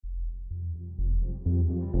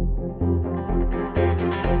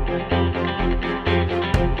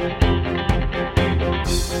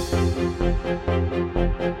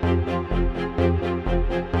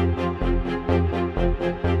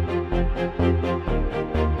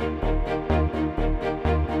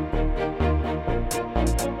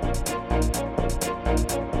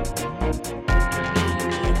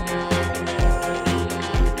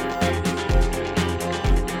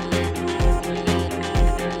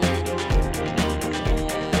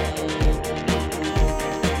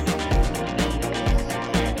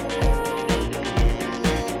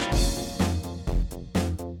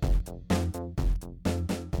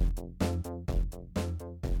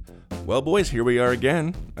Well, boys, here we are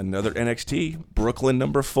again. Another NXT Brooklyn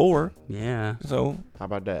number 4. Yeah. So, how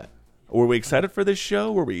about that? Were we excited for this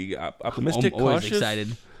show? Were we optimistic, I'm always cautious? excited.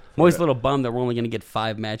 I'm always a little bummed that we're only going to get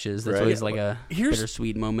 5 matches. That's always like a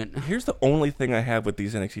bittersweet moment. Here's the only thing I have with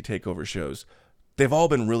these NXT TakeOver shows. They've all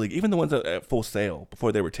been really, even the ones at Full Sail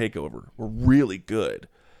before they were TakeOver, were really good.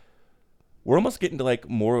 We're almost getting to like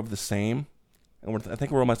more of the same, and I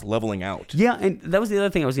think we're almost leveling out. Yeah, and that was the other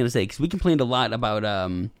thing I was going to say, because we complained a lot about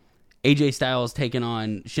AJ Styles taking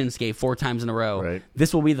on Shinsuke 4 times in a row. Right.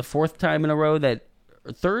 This will be the 4th time in a row that...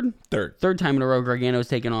 Third time in a row Gargano's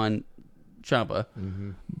taken on Ciampa.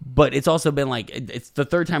 Mm-hmm. But it's also been like, it's the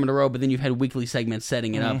 3rd time in a row, but then you've had weekly segments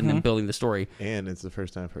setting it up and then building the story. And it's the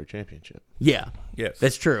first time for a championship. Yeah. Yes.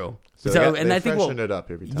 That's true. So and I think freshen it up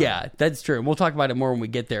every time. Yeah, that's true. And we'll talk about it more when we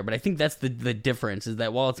get there. But I think that's the difference, is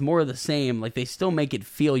that while it's more of the same, like they still make it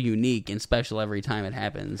feel unique and special every time it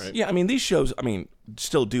happens. Right. Yeah, I mean, these shows,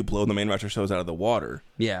 still do blow the main roster shows out of the water.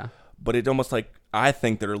 Yeah. But it almost like, I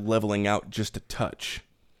think they're leveling out just a touch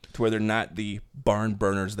to where they're not the barn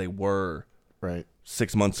burners they were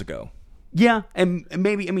 6 months ago. Yeah, and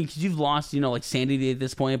maybe, because you've lost, like Sanity at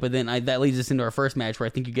this point, but then that leads us into our first match where I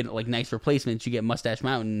think you get like nice replacements. You get Mustache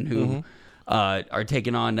Mountain, who are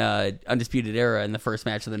taking on Undisputed Era in the first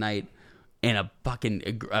match of the night, and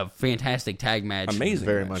a fantastic tag match. Amazing.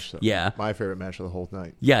 Very match. much so. Yeah. My favorite match of the whole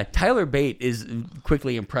night. Yeah, Tyler Bate is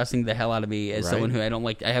quickly impressing the hell out of me as someone who I don't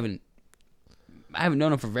like. I haven't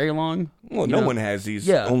known him for very long. Well, no one has. He's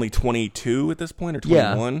only 22 at this point, or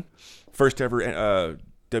 21. Yeah. First ever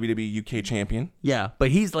WWE UK champion. Yeah, but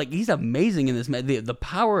he's amazing in this match. The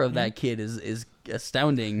power of that kid is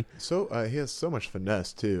astounding. So he has so much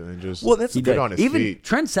finesse too, and just that's good on his feet. Even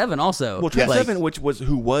Trent Seven also. Well, Trent Seven,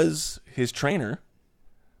 who was his trainer,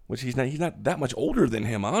 which he's not that much older than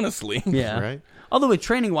him, honestly. Yeah, right. Although with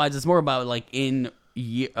training wise, it's more about like in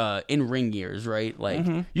ring years, right? Like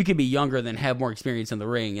you could be younger than have more experience in the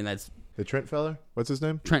ring, and that's the Trent fella. What's his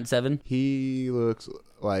name? Trent Seven. He looks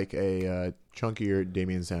like a chunkier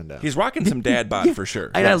Damian Sandow. He's rocking some dad bod for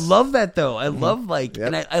sure. And I love that though. I love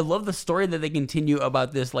and I love the story that they continue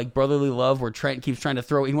about this like brotherly love where Trent keeps trying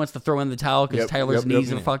to he wants to throw in the towel because Tyler's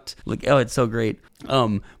knees are fucked. Like, oh, it's so great.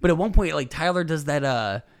 But at one point, like Tyler does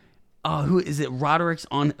that. Who is it? Roderick's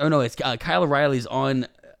on. Oh no, it's Kyle O'Reilly's on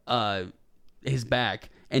his back.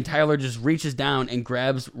 And Tyler just reaches down and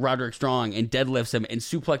grabs Roderick Strong and deadlifts him and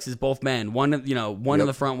suplexes both men. One in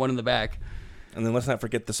the front, one in the back. And then let's not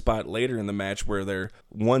forget the spot later in the match where they're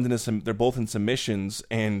both in submissions,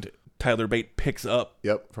 and Tyler Bate picks up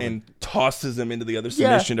and tosses him into the other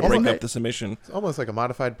submission to break up the submission. It's almost like a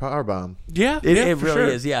modified powerbomb. Yeah, it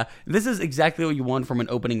really is. Yeah, this is exactly what you want from an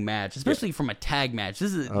opening match, especially from a tag match.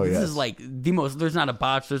 This is like the most. There's not a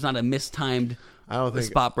botch. There's not a mistimed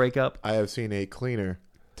spot breakup. I have seen a cleaner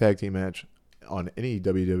tag team match on any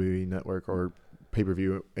WWE network or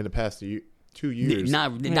pay-per-view in the past 2 years.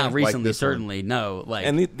 Not recently, like certainly. No, like,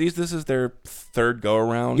 and this is their 3rd go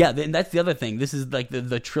around. Yeah, and that's the other thing. This is like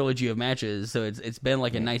the trilogy of matches, so it's been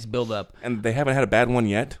like a nice build up. And they haven't had a bad one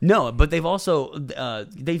yet. No, but they've also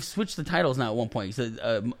they've switched the titles now at one point.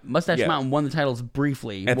 So Mustache Mountain won the titles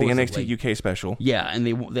briefly at the NXT UK special. Yeah, and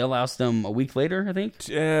they lost them a week later, I think.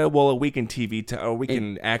 A week in TV, a week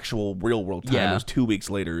in actual real world time. It was 2 weeks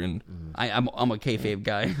later. And I'm a kayfabe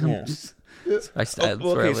guy.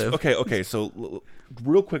 Okay. So,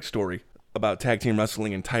 real quick story about tag team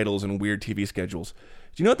wrestling and titles and weird TV schedules.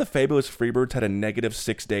 Do you know that the Fabulous Freebirds had a negative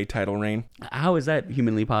 6-day title reign? How is that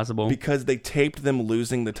humanly possible? Because they taped them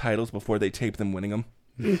losing the titles before they taped them winning them.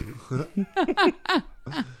 The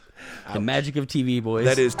magic of TV, boys.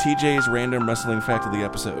 That is TJ's random wrestling fact of the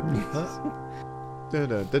episode.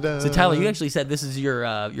 So Tyler, you actually said this is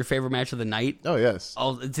your favorite match of the night. Oh yes.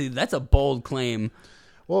 That's a bold claim.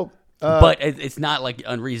 Well, but it's not like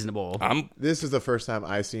unreasonable. This is the first time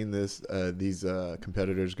I've seen these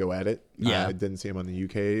competitors go at it. Yeah, I didn't see them on the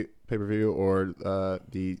UK pay-per-view or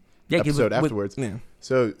the episode afterwards.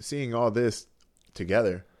 So seeing all this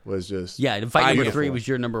together was just the fight number 3 was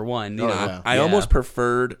your number 1. I almost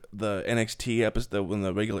preferred the NXT episode when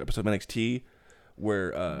the regular episode of NXT.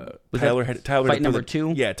 Where Tyler fight number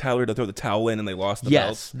 2? Yeah, Tyler to throw the towel in and they lost the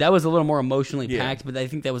belts. Yes, that was a little more emotionally packed, but I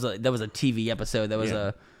think that was a TV episode. That was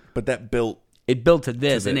but that built to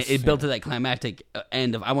this, and it built to that climactic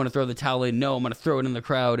end of I want to throw the towel in. No, I'm going to throw it in the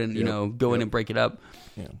crowd and go in and break it up.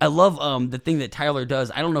 Yeah. I love the thing that Tyler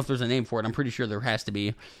does. I don't know if there's a name for it. I'm pretty sure there has to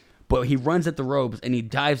be. but he runs at the ropes and he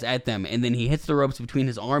dives at them, and then he hits the ropes between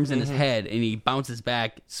his arms and his head, and he bounces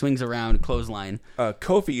back, swings around, clothesline.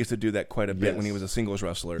 Kofi used to do that quite a bit when he was a singles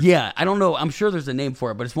wrestler. Yeah, I don't know. I'm sure there's a name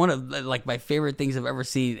for it, but it's one of like my favorite things I've ever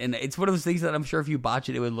seen, and it's one of those things that I'm sure if you botch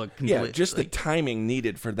it, it would look completely... Yeah, just the timing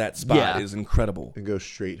needed for that spot is incredible. And go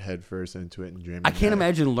straight headfirst into it and jam. I can't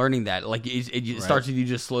imagine learning that. Like it starts with you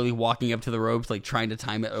just slowly walking up to the ropes, like trying to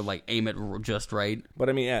time it or like aim it just right. But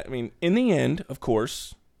I mean, in the end, of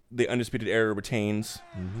course, the Undisputed Era retains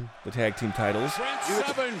the tag team titles. Trent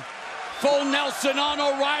Seven, full Nelson on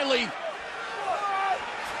O'Reilly,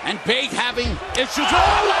 and Bate having issues.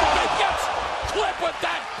 Oh, he gets clipped with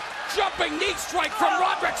that jumping knee strike from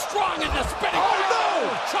Roderick Strong in the spinning. Oh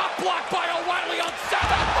no! Chop block by O'Reilly on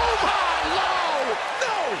Seven. Oh high, low,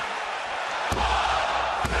 no!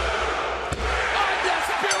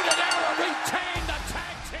 Undisputed Era retain the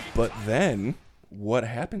tag team. But then, what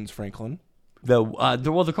happens, Franklin? They're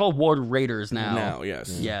called War Raiders now. Now,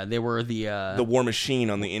 yes. Yeah, they were the War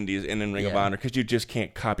Machine on the Indies and in Ring of Honor, because you just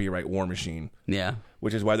can't copyright War Machine. Yeah.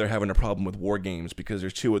 Which is why they're having a problem with War Games, because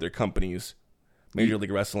there's two other companies, Major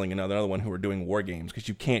League Wrestling and another one, who are doing War Games, because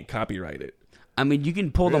you can't copyright it. I mean, you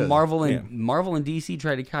can pull the Marvel and DC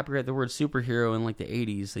tried to copyright the word superhero in like the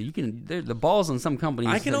 80s. So you can the balls on some companies.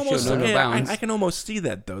 I can almost see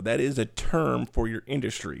that though. That is a term for your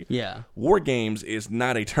industry. Yeah, War Games is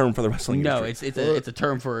not a term for the wrestling industry. No, it's a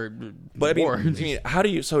term for war. I mean, how do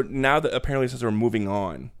you? So now that apparently since we're moving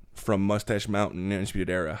on from Mustache Mountain and Undisputed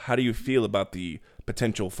Era, how do you feel about the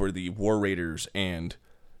potential for the War Raiders and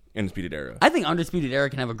Undisputed Era? I think Undisputed Era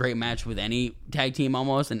can have a great match with any tag team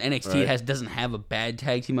almost, and NXT doesn't have a bad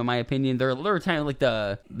tag team in my opinion. They're kind of like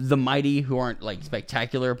the Mighty, who aren't like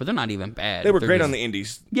spectacular, but they're not even bad. They're great on the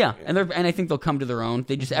Indies. Yeah, and I think they'll come to their own.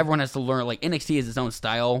 Everyone has to learn. Like NXT is its own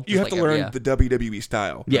style. You have to learn the WWE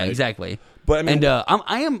style. Yeah, exactly. But I mean, and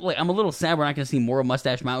I'm a little sad we're not going to see more of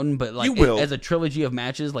Mustache Mountain, but like as a trilogy of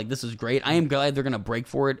matches, like this is great. I am glad they're going to break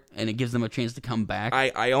for it, and it gives them a chance to come back.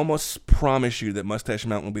 I almost promise you that Mustache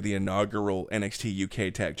Mountain will be the inaugural NXT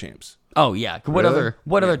UK Tag Champs. Oh yeah, what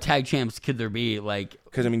other tag champs could there be? Like,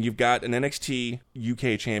 because I mean, you've got an NXT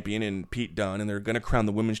UK champion in Pete Dunne, and they're going to crown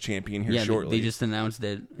the women's champion here shortly. They just announced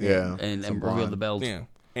it, and revealed the belts. Yeah,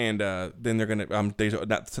 and then they're going to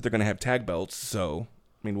they're going to have tag belts. So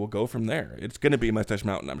I mean, we'll go from there. It's going to be Mustache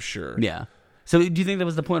Mountain, I'm sure. Yeah. So do you think that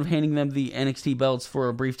was the point of handing them the NXT belts for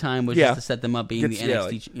a brief time, was just to set them up being the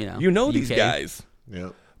NXT, these guys. Yeah.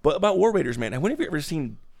 But about War Raiders, man, when have you ever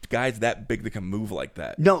seen guys that big that can move like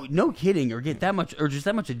that? No kidding, or get that much, or just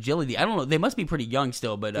that much agility. I don't know. They must be pretty young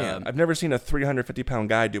still, but I've never seen a 350-pound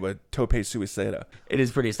guy do a tope suicida. It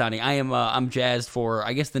is pretty astounding. I'm jazzed for.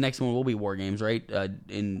 I guess the next one will be War Games, right?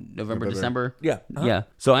 In November. December. Yeah, yeah.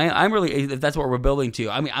 So I'm really, if that's what we're building to.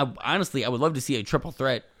 I mean, honestly, I would love to see a triple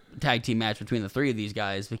threat tag team match between the three of these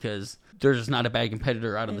guys, because they're just not a bad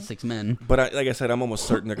competitor out of the 6 men. But like I said, I'm almost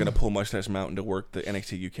certain they're going to pull Mustache Mountain to work the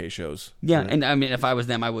NXT UK shows. Yeah, and I mean, if I was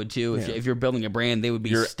them, I would too. If you're building a brand, they would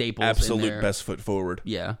be staples. Absolute in there. Best foot forward.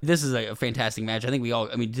 Yeah, this is a fantastic match. I think we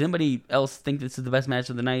all. I mean, does anybody else think this is the best match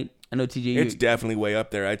of the night? I know TJ. It's definitely way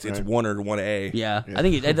up there. It's 1 or 1A. Yeah, I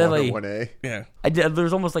think it definitely 1A. Yeah,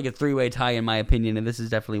 there's almost like a 3-way tie in my opinion, and this is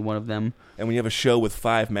definitely one of them. And when you have a show with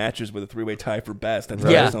 5 matches with a 3-way tie for best, that's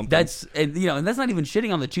something. And that's not even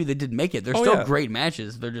shitting on the 2 that didn't make it. They're still great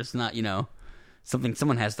matches. They're just not, something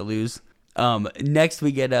someone has to lose. Next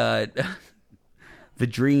we get the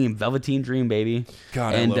Dream, Velveteen Dream, baby.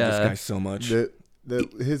 God, I love this guy so much.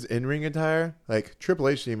 His in-ring attire, like Triple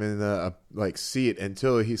H didn't even see it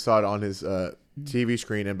until he saw it on his TV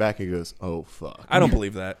screen and back. He goes, "Oh fuck!" I don't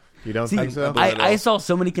believe that. You don't think so? I saw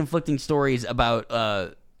so many conflicting stories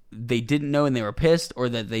about they didn't know and they were pissed, or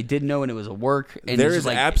that they did know and it was a work. And there is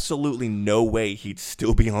absolutely no way he'd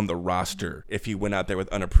still be on the roster if he went out there with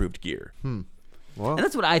unapproved gear. Well, and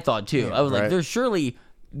that's what I thought too. I was like, there's surely.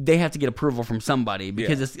 They have to get approval from somebody,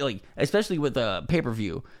 because it's like, especially with a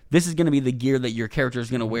pay-per-view, this is going to be the gear that your character is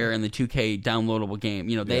going to wear in the 2K downloadable game.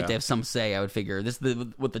 They have to have some say, I would figure. This is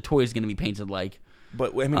what the toy is going to be painted like.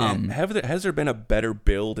 But I mean, has there been a better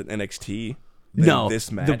build in NXT than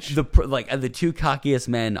this match? The 2 cockiest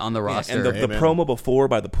men on the roster. And the promo before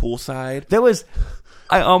by the poolside. That was...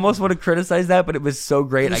 I almost want to criticize that, but it was so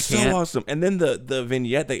great. It was so awesome. And then the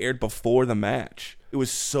vignette they aired before the match. It was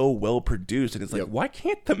so well produced, and it's like, why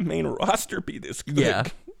can't the main roster be this good? Yeah,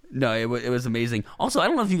 no, it was amazing. Also, I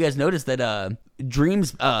don't know if you guys noticed that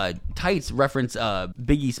Dream's tights reference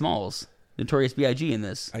Biggie Smalls, Notorious B.I.G. in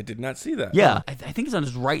this. I did not see that. Yeah, I think it's on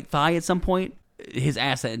his right thigh at some point. His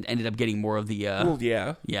ass ended up getting more of the. Well,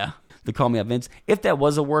 yeah. Yeah. the Call Me Out Vince. If that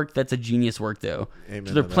was a work, that's a genius work, though. Amen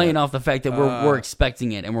So they're to playing that. off the fact that we're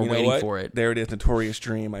expecting it and we're waiting for it. There it is, Notorious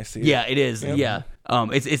Dream. I see it. Yeah, it is. Yep. Yeah.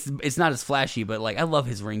 It's not as flashy, but like I love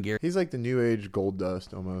his ring gear. He's like the new age Gold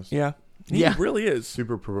Dust almost. Yeah. He really is.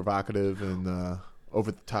 Super provocative and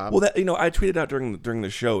over the top. Well, that I tweeted out during the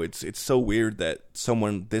show. It's so weird that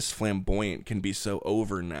someone this flamboyant can be so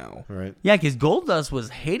over now. Right. Yeah, because Goldust was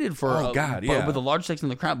hated for with a large section of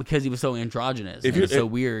the crowd because he was so androgynous. It's so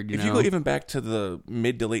weird. If you go even back to the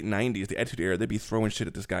mid to late '90s, the Attitude Era, they'd be throwing shit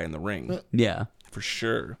at this guy in the ring. Yeah. For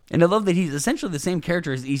sure. And I love that he's essentially the same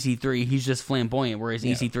character as EC3. He's just flamboyant, whereas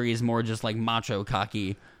EC3 is more just like macho,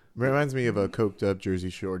 cocky. Reminds me of a coked up Jersey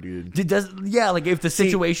Shore dude. Like if the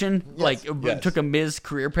situation took a Miz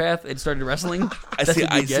career path and started wrestling.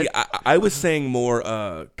 I was saying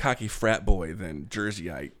more cocky frat boy than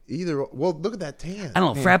Jerseyite. Well, look at that tan. I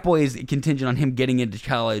don't know. Frat boy is contingent on him getting into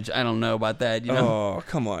college. I don't know about that. You know? Oh,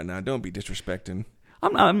 come on now. Don't be disrespecting.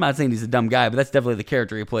 I'm not saying he's a dumb guy, but that's definitely the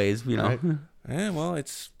character he plays, you know. Right. Yeah, well,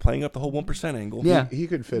 it's playing up the whole 1% angle. Yeah. He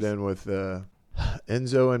could fit in with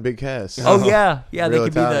Enzo and Big Cass. Oh yeah, they Real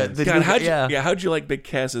could Italians. be the God, how'd you like Big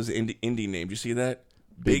Cass's indie name? Did you see that?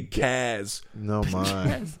 Big Cass. No,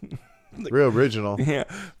 my. Real original. Yeah,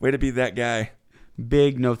 way to be that guy.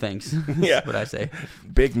 Big, no thanks. Yeah, That's what I say.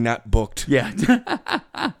 Big, not booked. Yeah.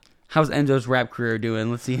 How's Enzo's rap career doing?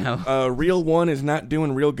 Let's see how. Real one is not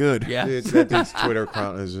doing real good. Yeah. Dude, that dude's Twitter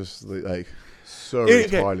account is just like so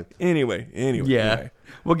retarded. Anyway. Yeah.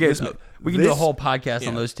 We'll get. We can do a whole podcast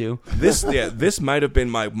on those two. This might have been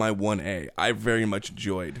my 1A. I very much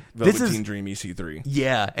enjoyed Velveteen Dream EC3.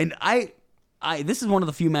 Yeah, and I this is one of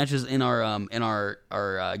the few matches in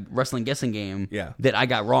our wrestling guessing game that I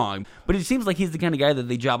got wrong. But it seems like he's the kind of guy that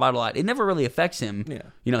they job out a lot. It never really affects him. Yeah.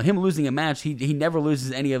 You know, him losing a match, he never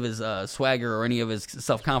loses any of his swagger or any of his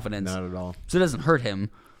self-confidence. Not at all. So it doesn't hurt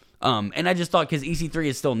him. And I just thought because EC3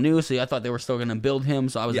 is still new, so I thought they were still going to build him.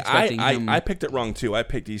 So I was expecting him. I picked it wrong too. I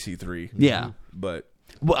picked EC3. Yeah, but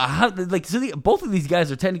both of these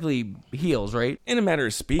guys are technically heels, right? In a matter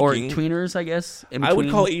of speaking, or tweeners, I guess. I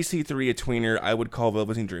would call EC3 a tweener. I would call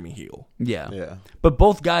Velveteen Dream a heel. Yeah. But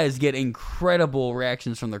both guys get incredible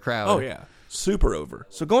reactions from the crowd. Oh yeah, super over.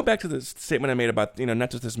 So going back to the statement I made about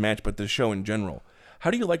not just this match but the show in general. How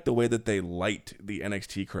do you like the way that they light the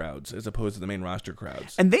NXT crowds as opposed to the main roster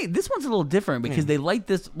crowds? And this one's a little different because they light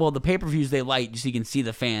this. Well, the pay-per-views they light so you can see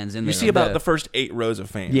the fans. And you see about the first 8 rows of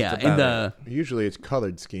fans. Yeah, and usually it's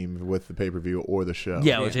colored scheme with the pay-per-view or the show.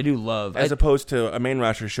 Yeah, which I do love. As opposed to a main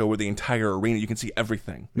roster show where the entire arena you can see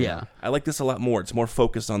everything. Yeah, I like this a lot more. It's more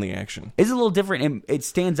focused on the action. It's a little different, and it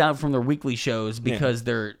stands out from their weekly shows because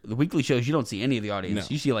the weekly shows you don't see any of the audience.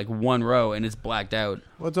 No. You see like one row and it's blacked out.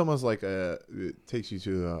 Well, it's almost like it takes you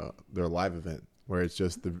to their live event where it's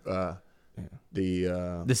just the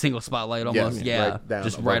single spotlight almost,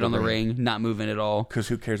 right on the ring, not moving at all. Because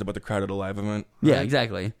who cares about the crowd at a live event? Yeah, right?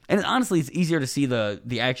 exactly. And honestly, it's easier to see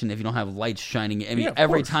the action if you don't have lights shining. I mean,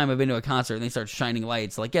 every time I've been to a concert and they start shining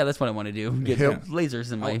lights, like, that's what I want to do. Get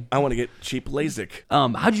lasers in my... I want to get cheap LASIK.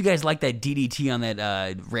 How'd you guys like that DDT on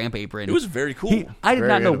that ramp apron? It was very cool. I did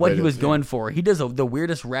not know what he was going for. He does the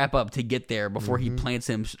weirdest wrap up to get there before he plants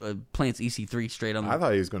EC3 straight on the... I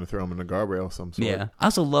thought he was going to throw him in a guardrail of some sort. Yeah. I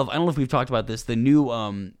also love, I don't know if we've talked about this, the new, I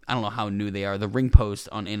don't know how new they are, the ring post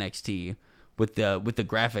on NXT with the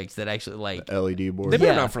graphics that actually like... The LED board. They've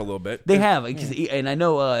been around for a little bit. They have. And I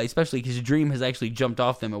know, especially because Dream has actually jumped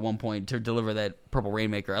off them at one point to deliver that Purple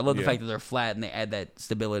Rainmaker. I love the fact that they're flat and they add that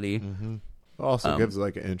stability. Mm-hmm. Also gives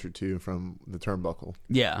like an inch or two from the turnbuckle.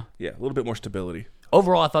 Yeah. Yeah, a little bit more stability.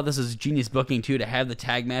 Overall, I thought this was genius booking, too, to have the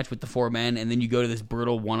tag match with the 4 men, and then you go to this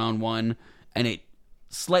brutal one-on-one, and it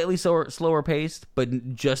slightly slower paced,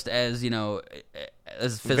 but just as,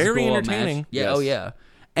 as physical. Very entertaining. Match. Yeah, yes. Oh, yeah.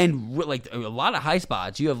 And like a lot of high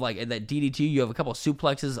spots. You have like at that DDT, you have a couple of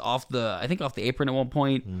suplexes off the apron at one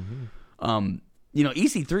point. Mm-hmm.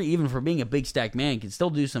 EC3, even for being a big stacked man, can still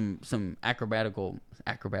do some acrobatical.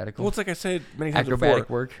 Well, it's like I said many times acrobatic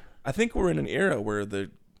before. Work. I think we're in an era where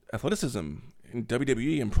the athleticism in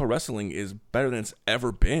WWE and pro wrestling is better than it's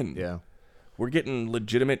ever been. Yeah. We're getting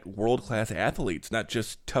legitimate world-class athletes, not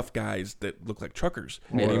just tough guys that look like truckers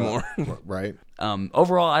anymore. Right.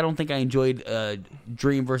 Overall, I don't think I enjoyed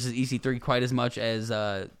Dream versus EC3 quite as much as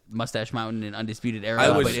Mustache Mountain and Undisputed Era.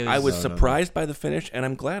 I was surprised by the finish, and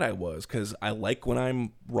I'm glad I was, because I like when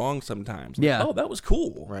I'm wrong sometimes. Yeah. Oh, that was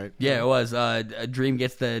cool. Right. Yeah, it was. Dream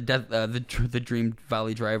gets the Dream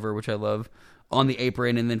Valley Driver, which I love, on the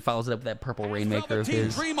apron, and then follows it up with that Purple Rainmaker of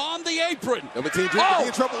his. Dream on the apron. Velveteen Dream could be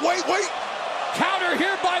in trouble. Wait. Counter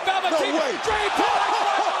here by Velveteen. No way. Dream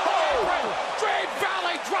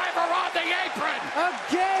Valley Driver on the apron.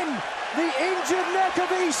 Again, the injured neck of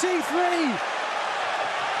EC3.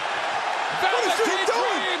 Velveteen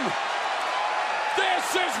Dream! This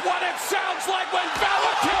is what it sounds like when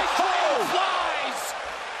Velveteen Dream flies!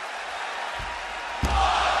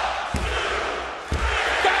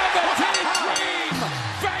 Velveteen Dream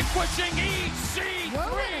vanquishing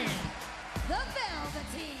EC3! The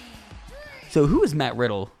Velveteen Dream. So who is Matt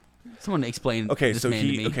Riddle? Someone explain this man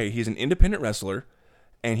to me. He's an independent wrestler,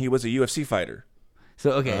 and he was a UFC fighter.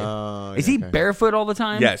 So, is he barefoot all the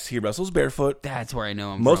time? Yes, he wrestles barefoot. That's where I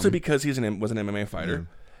know him Mostly from. because he was an MMA fighter.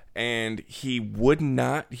 And he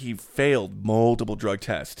failed multiple drug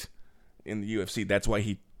tests in the UFC. That's why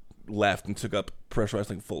he left and took up professional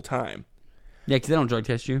wrestling full time. Yeah, because they don't drug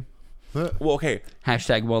test you. Well, okay.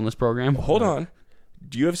 Hashtag wellness program. Hold on.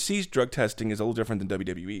 UFC's drug testing is a little different than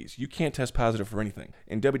WWE's. You can't test positive for anything.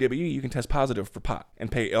 In WWE, you can test positive for pot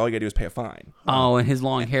and pay. All you gotta do is pay a fine. Oh, and his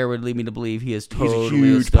long hair would lead me to believe he is totally He's a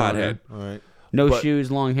huge pothead. All right. No shoes,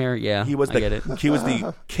 long hair. Yeah, He was I get it. he was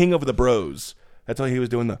the king of the bros. That's why he was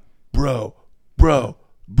doing the bro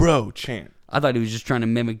chant. I thought he was just trying to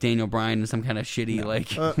mimic Daniel Bryan in some kind of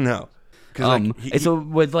shitty No. and so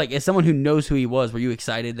with as someone who knows who he was, were you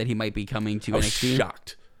excited that he might be coming to I was NXT?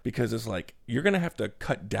 shocked because it's like you're gonna have to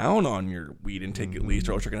cut down on your weed intake at least,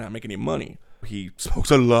 or else you're gonna not make any money. He smokes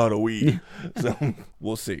a lot of weed, so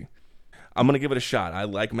we'll see. I'm gonna give it a shot. I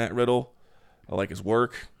like Matt Riddle. I like his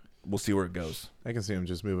work. We'll see where it goes. I can see him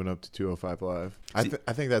just moving up to 205 Live. I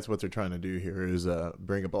think that's what they're trying to do here is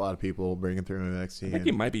bring up a lot of people, bring it through NXT. I think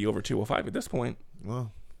he might be over 205 at this point.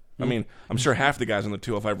 Well, I mean, I'm sure half the guys on the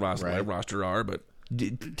 205 roster are, but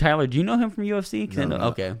Tyler, do you know him from UFC? No.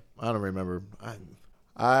 Okay. I don't remember.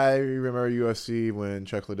 I remember UFC when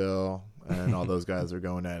Chuck Liddell and all those guys are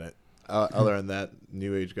going at it. Other than that,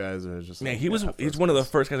 New Age guys are just man, he's one of the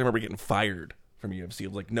first guys I remember getting fired from UFC. I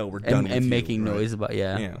was like, no, we're done with and you. making noise about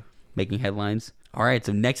making headlines. All right,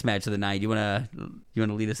 so next match of the night, you wanna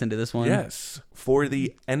lead us into this one? Yes, for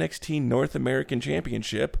the NXT North American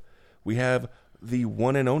Championship, we have the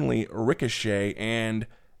one and only Ricochet and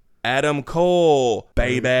Adam Cole,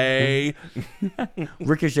 baby.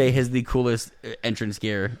 Ricochet has the coolest entrance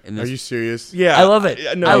gear in this. Are you serious? Yeah, I love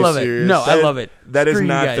it. No, I love it. serious? No, I love it. That is Screw you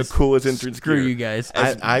not guys. the coolest entrance Screw gear. you guys.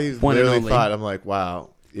 I One and literally only. thought, I'm like,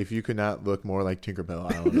 wow, if you could not look more like Tinkerbell,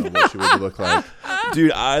 I don't know what she would look like.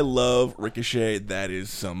 Dude, I love Ricochet. That is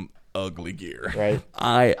some ugly gear. Right?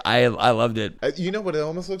 I loved it. You know what it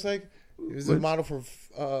almost looks like? It was a model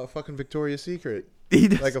for fucking Victoria's Secret. He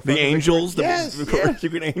does. Like a The fucking Angels, Yes, the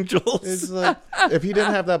Secret Angels. It's like if he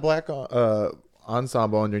didn't have that black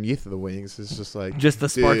ensemble underneath of the wings, it's just like Just the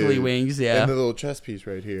sparkly dude. wings, yeah. and the little chest piece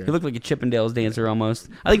right here. You look like a Chippendales dancer almost.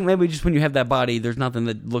 I think maybe just when you have that body, there's nothing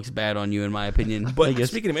that looks bad on you, in my opinion. I But guess.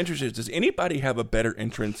 speaking of entrances, does anybody have a better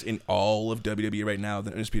entrance in all of WWE right now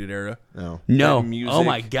than Undisputed Era? No. No. That music. Oh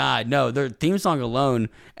my God, no. Their theme song alone,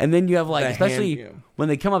 and then you have like, The especially hand, when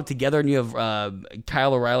they come up together, and you have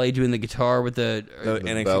Kyle O'Reilly doing the guitar with the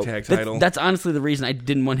NXT belt. Tag Title. That's honestly the reason I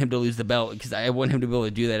didn't want him to lose the belt, because I want him to be able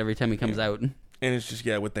to do that every time he comes out. And it's just,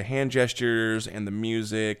 with the hand gestures and the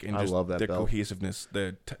music and I just love that the belt. cohesiveness.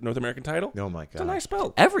 The North American title? Oh my It's a god. nice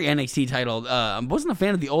belt. Every NXT title, I wasn't a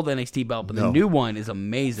fan of the old NXT belt, but the No. new one is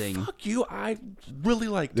amazing. Fuck you. I really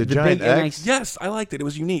liked The it. giant big X. NXT Yes, I liked it. It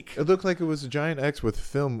was unique. It looked like it was a giant X with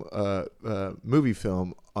film, movie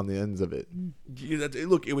film on the ends of it.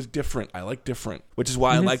 Look, it was different. I like different, which is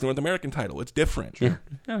why I like the North American title. It's different. Yeah.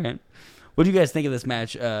 All right. What do you guys think of this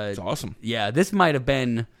match? It's awesome. Yeah, this might have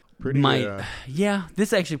been Pretty, yeah,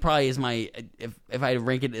 this actually probably is my, if I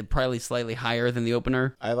rank it, probably slightly higher than the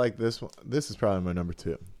opener. I like this one. This is probably my number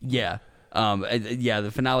 2. Yeah.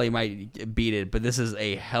 The finale might beat it, but this is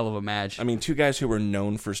a hell of a match. I mean, two guys who were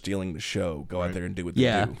known for stealing the show go out there and do what they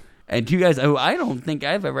yeah. do. And two guys who I don't think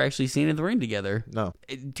I've ever actually seen in the ring together. No.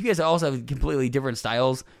 Two guys that also have completely different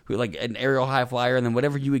styles, who like an aerial high flyer, and then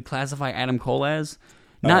whatever you would classify Adam Cole as.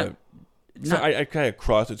 So I kind of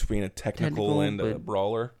cross between a technical and a but-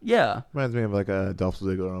 brawler. Yeah. Reminds me of like a Dolph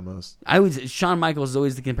Ziggler almost. Shawn Michaels is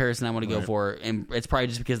always the comparison I want to go for, and it's probably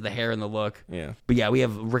just because of the hair and the look. Yeah. But yeah, we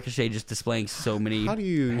have Ricochet just displaying so many. How do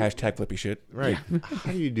you Hashtag flippy shit. right?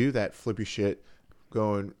 How do you do that flippy shit?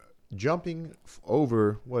 Jumping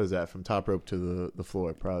over, what is that, from top rope to the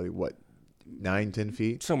floor? Probably what, 9-10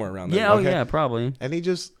 feet? Somewhere around there. Yeah, Okay. yeah, probably. And he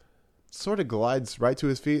just sort of glides right to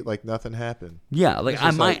his feet like nothing happened. Yeah, like It's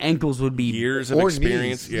just my like ankles would be Years of Or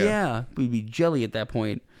experience. knees. Yeah. we'd be jelly at that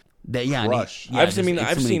point. Crush. I've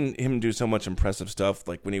seen him do so much impressive stuff,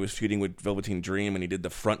 like when he was feuding with Velveteen Dream and he did the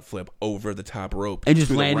front flip over the top rope and just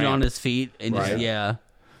to the landed ramp. on his feet and just Right. yeah.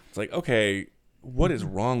 It's like, okay, What is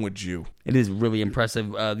wrong with you? It is really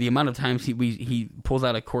impressive. The amount of times he pulls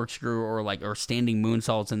out a corkscrew or standing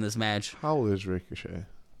moonsaults in this match. How old is Ricochet?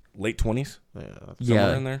 Late 20s?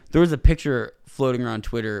 Yeah. In there? There was a picture floating around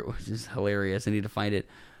Twitter, which is hilarious. I need to find it,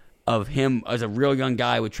 of him as a real young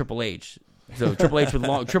guy with Triple H. So Triple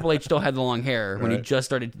H still had the long hair when he just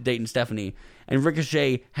started dating Stephanie, and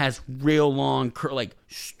Ricochet has real long,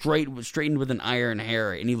 straightened with an iron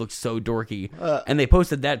hair, and he looks so dorky. And they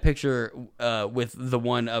posted that picture with the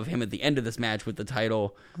one of him at the end of this match with the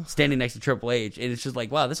title standing next to Triple H, and it's just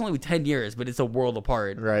like, wow, that's only 10 years, but it's a world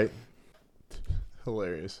apart. Right.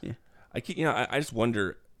 Hilarious. Yeah. I just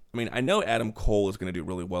wonder. I mean, I know Adam Cole is going to do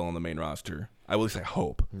really well on the main roster. At least I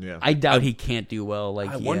hope. Yeah. I doubt he can't do well.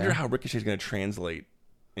 I wonder how Ricochet is going to translate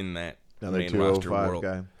in that Another main roster 205 world.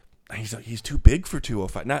 guy. He's too big for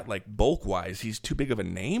 205. Not like bulk wise. He's too big of a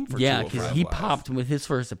name for 205. because he popped with his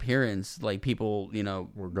first appearance. Like people,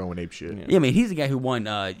 we're going ape shit. Yeah, I mean, he's the guy who won,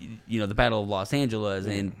 the Battle of Los Angeles,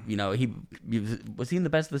 and he was he in the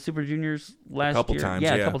Best of the Super Juniors last year? A couple times.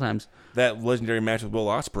 Yeah, a couple times. That legendary match with Will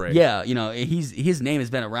Ospreay. Yeah, his name has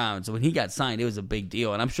been around. So when he got signed, it was a big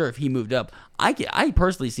deal, and I'm sure if he moved up, I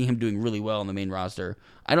personally see him doing really well on the main roster.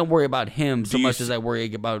 I don't worry about him so much as I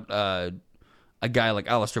worry about a guy like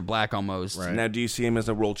Aleister Black almost. Right. Now, do you see him as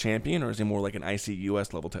a world champion, or is he more like an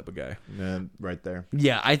ICUS level type of guy? Right there.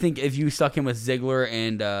 Yeah, I think if you stuck him with Ziggler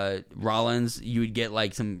and Rollins, you would get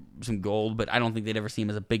like some gold, but I don't think they'd ever see him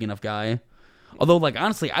as a big enough guy. Although,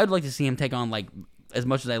 honestly, I'd like to see him take on, as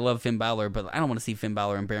much as I love Finn Balor, but I don't want to see Finn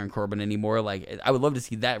Balor and Baron Corbin anymore. I would love to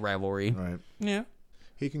see that rivalry. Right. Yeah.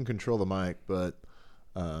 He can control the mic, but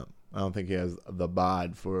I don't think he has the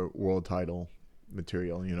bod for world title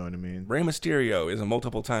material, you know what I mean? Rey Mysterio is a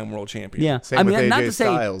multiple-time world champion. Yeah, Same with AJ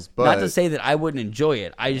Styles, but not to say that I wouldn't enjoy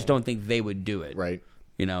it. I just don't think they would do it. Right.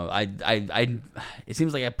 It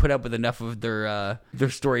seems like I put up with enough of their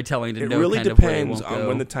storytelling to know really kind of where they depends won't on go.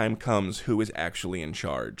 when the time comes who is actually in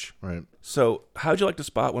charge. Right. So, how'd you like the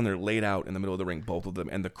spot when they're laid out in the middle of the ring, both of them,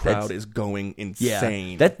 and the crowd is going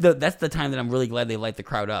insane? Yeah, that's the time that I'm really glad they light the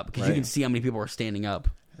crowd up because you can see how many people are standing up.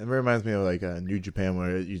 It reminds me of New Japan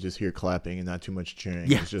where you just hear clapping and not too much cheering.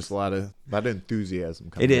 Yeah. It's just a lot of enthusiasm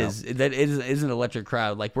coming It is. That is an electric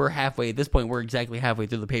crowd. We're halfway at this point. We're exactly halfway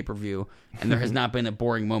through the pay-per-view, and there has not been a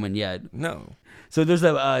boring moment yet. No. So there's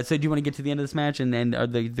so do you want to get to the end of this match and then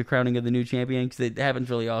the crowning of the new champion because it happens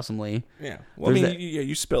really awesongly. Yeah. Well,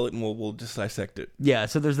 you spell it and we'll just dissect it. Yeah.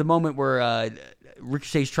 So there's the moment where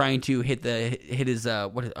Ricochet's trying to hit his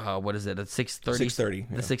what is it, a 630?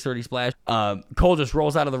 630. The 630 splash. Cole just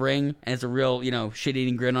rolls out of the ring and it's a real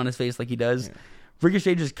shit-eating grin on his face like he does. Yeah.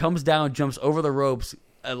 Ricochet just comes down, jumps over the ropes,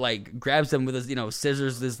 grabs him with his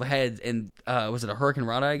scissors his head, and was it a Hurricane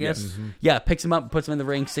Rana, I guess? Yes. Mm-hmm. Yeah, picks him up, puts him in the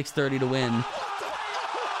ring, 630 to win.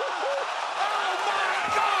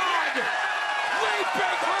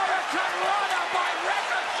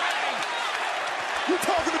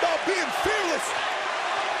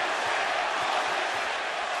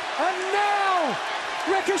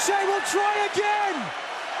 Ricochet will try again!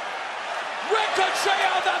 Ricochet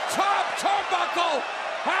on the top turnbuckle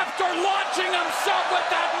after launching himself with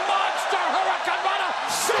that monster Hurricane Rana.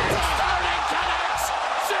 630 connects!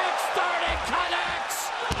 630 connects!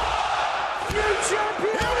 New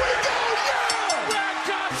champion! Here we go! Yeah!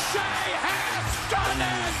 Ricochet has done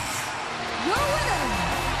it! Your winner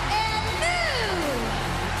and new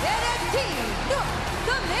NXT North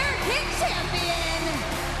American Champion,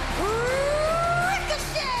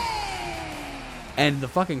 And the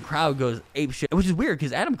fucking crowd goes apeshit, which is weird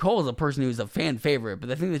because Adam Cole is a person who's a fan favorite,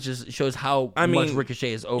 but I think that just shows how much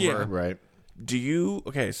Ricochet is over. Yeah. Right.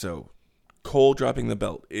 So Cole dropping the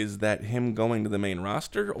belt, is that him going to the main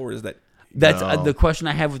roster, or is that That's the question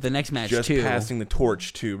I have with the next match just too. passing the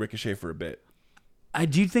torch to Ricochet for a bit?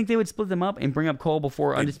 Do you think they would split them up and bring up Cole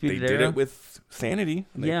before Undisputed They Era? did it with Sanity.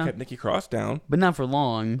 They Yeah. kept Nikki Cross down. But not for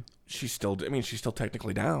long. She's still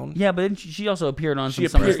technically down. Yeah, but she also appeared on some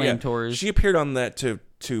SummerSlam tours. She appeared on that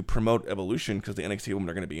to promote Evolution because the NXT women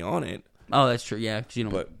are going to be on it. Oh, that's true. Yeah,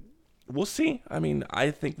 but we'll see. I mean, I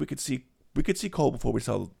think we could see Cole before we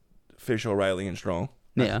saw Fish, O'Reilly, and Strong.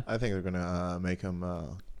 Yeah, I think they're gonna make him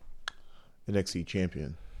NXT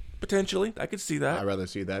champion. Potentially, I could see that. I'd rather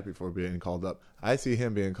see that before being called up. I see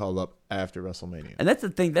him being called up after WrestleMania. and that's the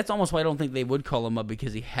thing. That's almost why I don't think they would call him up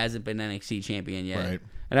because he hasn't been NXT champion yet. Right.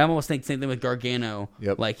 And I almost think the same thing with Gargano.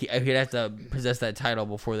 Yep. He'd have to possess that title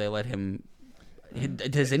before they let him.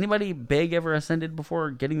 Has anybody big ever ascended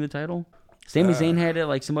before getting the title? Sami Zayn had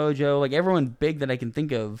it, Samoa Joe, everyone big that I can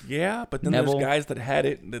think of. Yeah, but then Neville. there's guys that had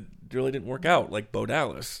it that really didn't work out, like Bo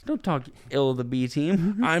Dallas. Don't talk ill of the B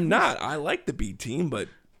team. I'm not. I like the B team, but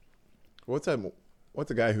What's that? What's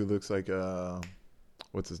the guy who looks like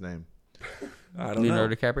what's his name? I don't Leonardo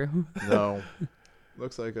know. DiCaprio? No,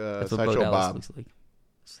 looks like That's what Sideshow Bo Dallas Bob. looks like.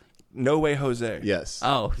 No Way Jose. Yes.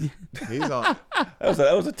 Oh. He's on.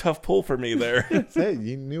 That was a tough pull for me there. Hey,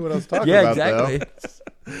 you knew what I was talking Yeah, about, exactly.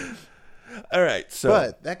 though. All right, so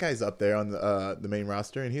But that guy's up there on the main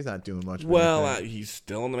roster, and he's not doing much. he's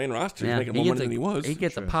still on the main roster. He's making more gets money than he was. He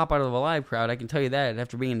gets a pop out of a live crowd. I can tell you that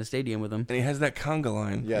after being in the stadium with him. And he has that conga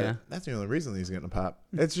line. yeah, that's the only reason he's getting a pop.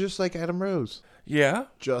 It's just like Adam Rose. Yeah.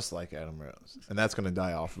 Just like Adam Rose. And that's going to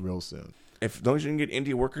die off real soon. If those you can get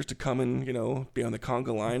indie workers to come and, be on the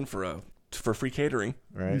conga line for free catering.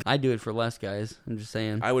 Right? I do it for less, guys. I'm just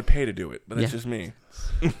saying. I would pay to do it, but that's just me.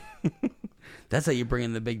 That's how you bring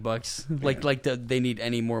in the big bucks. They need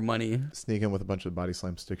any more money. Sneak in with a bunch of body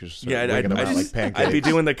slam stickers. Yeah, like pancakes. I'd be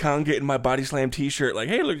doing the conga in my body slam t-shirt like,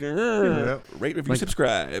 hey, look, rate, review, Like-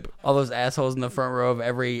 subscribe. All those assholes in the front row of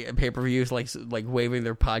every pay-per-view like waving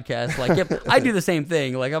their podcast. Like, yep, I do the same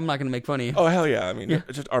thing. Like, I'm not going to make funny. Oh, hell yeah. I mean,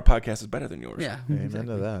 it's just our podcast is better than yours. Yeah. Amen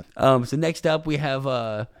to that. So next up we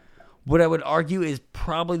have what I would argue is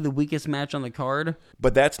probably the weakest match on the card.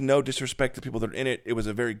 But that's no disrespect to people that are in it. It was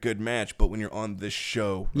a very good match, but when you're on this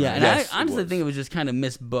show. Yeah, and yes, I honestly think it was just kind of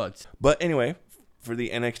misbooked. But anyway, for the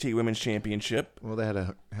NXT Women's Championship. Well, they had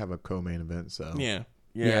to have a co-main event, so. Yeah,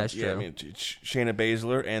 that's true. I mean, it's Shayna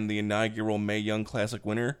Baszler and the inaugural Mae Young Classic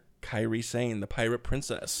winner, Kairi Sane, the Pirate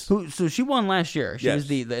Princess. So she won last year. She Yes. was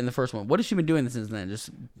the in the first one. What has she been doing since then?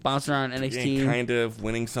 Just bouncing around NXT, And kind of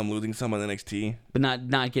winning some, losing some on NXT. but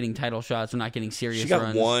not getting title shots or not getting serious She got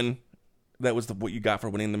runs. one. That was what you got for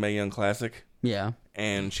winning the Mae Young Classic. Yeah.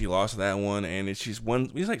 And she lost that one, and she's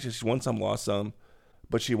won. It's like she's won some, lost some,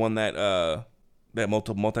 but she won that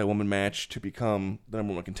multi-woman match to become the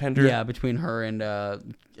number one contender. Yeah, between her and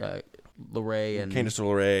LeRae and Candice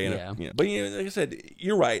LeRae. And Yeah. But like I said,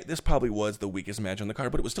 you're right. This probably was the weakest match on the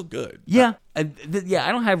card, but it was still good. Yeah, I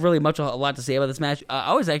don't have really a lot to say about this match.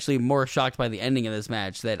 I was actually more shocked by the ending of this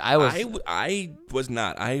match that I was. I was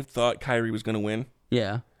not. I thought Kairi was going to win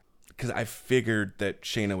Yeah, because I figured that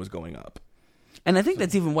Shayna was going up. and I think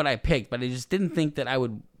that's even what I picked, but I just didn't think that I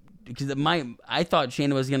would because I thought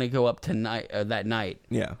Shayna was going to go up tonight that night.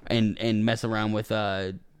 Yeah. and mess around with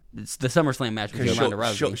it's the SummerSlam match with Ronda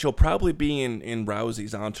Rousey. She'll probably be in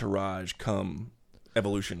Rousey's entourage come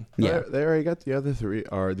Evolution. Yeah. They already got the other three,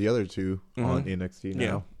 or the other two on NXT now.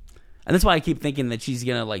 Yeah. And that's why I keep thinking that she's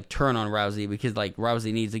gonna turn on Rousey because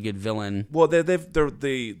Rousey needs a good villain. Well, the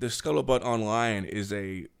Scuttlebutt Online is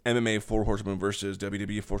a MMA 4 Horsewomen versus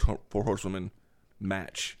WWE 4 Horsewomen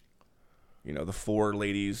match. The 4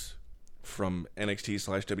 ladies from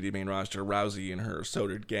NXT/WWE main roster, Rousey and her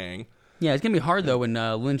Sodered gang. Yeah, it's gonna be hard though when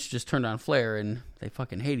Lynch just turned on Flair and they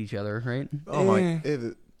fucking hate each other, right? Oh my!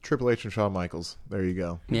 Triple H and Shawn Michaels. There you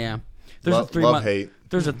go. Yeah. Love hate.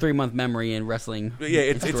 There's a 3-month memory in wrestling. Yeah,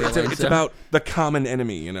 it's about the common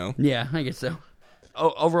enemy, Yeah, I guess so.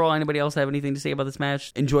 Overall, anybody else have anything to say about this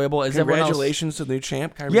match? Enjoyable? Is everyone else? Congratulations to the new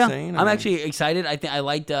champ, Kairi Sane. I'm actually excited. I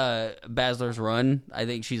liked Baszler's run. I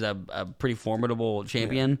think she's a pretty formidable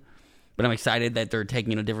champion. But I'm excited that they're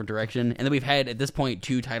taking in a different direction. And then we've had, at this point,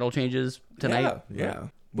 2 title changes tonight. Yeah.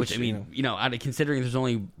 Which, I mean, considering there's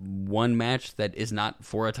only one match that is not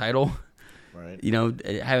for a title, right?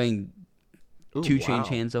 Having 2 change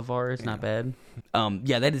hands so far is not bad.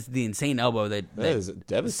 That is the insane elbow that is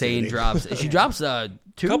devastating. Sane drops. She drops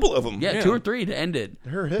 2. Couple of them. Yeah, 2 or 3 to end it.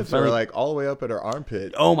 Her hips are all the way up at her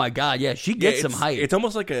armpit. Oh my god, yeah, she gets some height. It's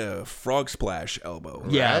almost like a frog splash elbow.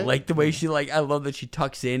 Yeah, right? like the way she I love that she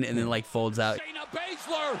tucks in and then folds out. Shayna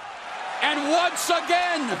Baszler, and once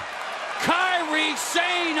again, Kairi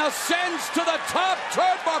Sane ascends to the top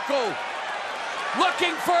turnbuckle,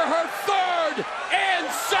 looking for her 3rd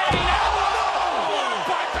insane elbow. Blocked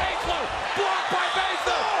by Baszler. Blocked by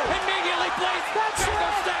Baszler. Immediately Blaze.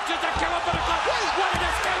 Baszler snatches the kill up in a club. What an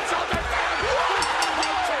escape shot to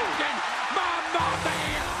champion. Mamma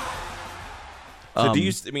mia. So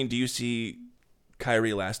do you see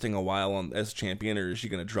Kairi lasting a while as champion, or is she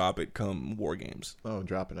going to drop it come War Games? Oh,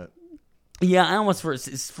 dropping it. Yeah, I almost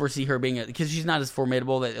foresee her being because she's not as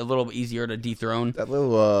formidable. That a little bit easier to dethrone. That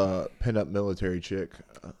little pin-up military chick.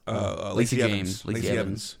 Lacey James. Evans. Lacey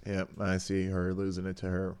Evans. Yep, I see her losing it to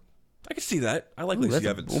her. I can see that. I like Lacey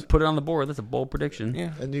Evans. We'll put it on the board. That's a bold prediction.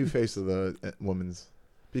 Yeah. A new face of the women's.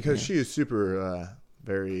 Because she is super,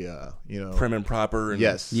 very, prim and proper. And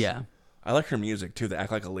yes. Yeah. I like her music, too. The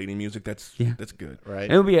Act Like a Lady music. That's good. Right.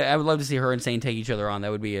 It would be. I would love to see her and Sane take each other on. That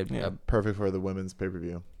would be a Perfect for the women's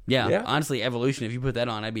pay-per-view. Yeah, honestly, Evolution. If you put that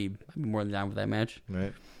on, I'd be more than down with that match.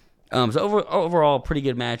 Right. So overall, pretty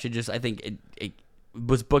good match. It just, I think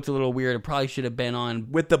was booked a little weird. It probably should have been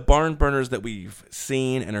on. With the barn burners that we've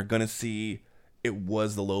seen and are going to see, it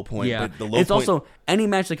was the low point. Yeah. But the low it's point, also any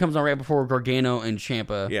match that comes on right before Gargano and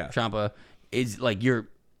Ciampa is like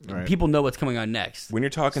people know what's coming on next. When you're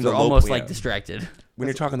talking so the they're low almost point, like distracted. When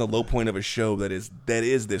you're talking the low point of a show that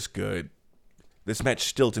is this good, this match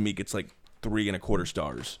still to me gets like 3.25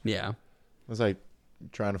 stars. Yeah. It's like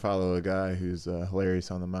trying to follow a guy who's hilarious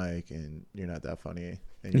on the mic, and you're not that funny,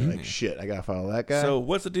 and you're like, shit, I gotta follow that guy. So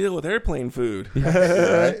what's the deal with airplane food?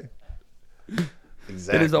 Right?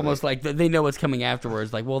 Exactly. It is almost like they know what's coming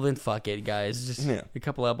afterwards. Like, well, then fuck it, guys. Just a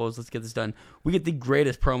couple elbows. Let's get this done. We get the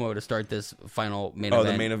greatest promo to start this final main event.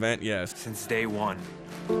 Oh, the main event, yes. Since day one,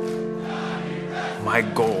 my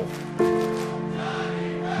goal,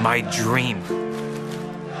 my dream,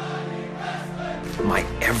 my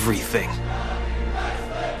everything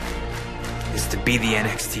is to be the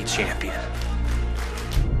NXT champion.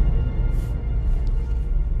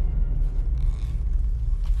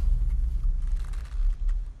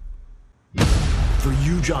 For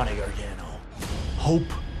you, Johnny Gargano, hope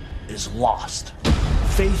is lost.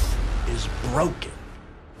 Faith is broken.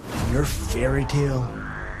 Your fairy tale,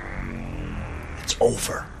 it's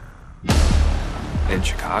over. In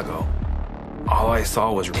Chicago, all I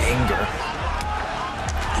saw was anger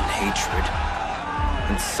and hatred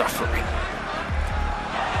and suffering.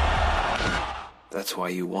 That's why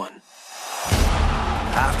you won.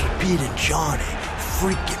 After beating Johnny,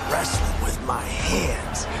 freaking wrestling with my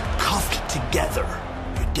hands cuffed together,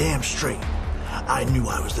 you're damn straight. I knew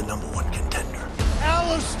I was the #1 contender.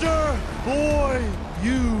 Alistair, boy,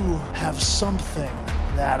 you have something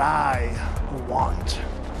that I want.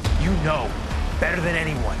 You know better than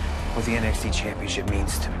anyone what the NXT Championship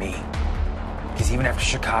means to me. Because even after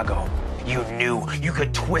Chicago, you knew you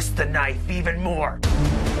could twist the knife even more.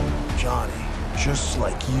 Johnny, just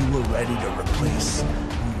like you were ready to replace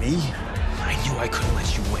me, I knew I couldn't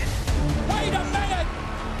let you win. Wait a minute!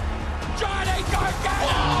 Johnny Gargano!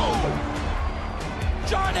 Whoa!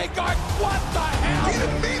 Johnny Gargano, what the hell? He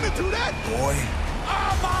didn't mean to do that! Boy.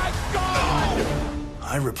 Oh my God! No.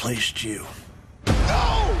 I replaced you.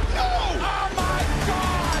 No! No! Oh my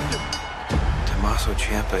God! Tommaso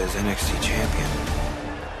Ciampa is NXT champion.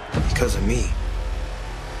 Because of me.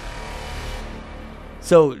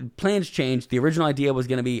 So plans changed. The original idea was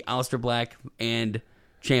going to be Aleister Black and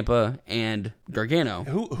Ciampa and Gargano.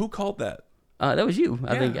 Who called that? That was you.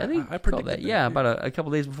 I think I called that. that. Yeah, about a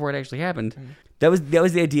couple days before it actually happened. That was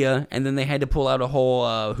the idea, and then they had to pull out a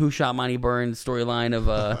whole Who Shot Monty Burns storyline of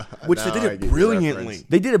which they did it brilliantly.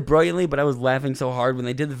 They did it brilliantly, but I was laughing so hard when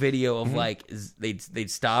they did the video of like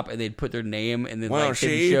they'd stop and they'd put their name and then like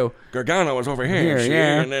they'd show Gargano was over here,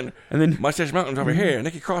 yeah. and then Mustache Mountain's over here,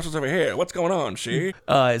 Nikki Cross was over here. What's going on, she?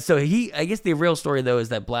 So I guess the real story though is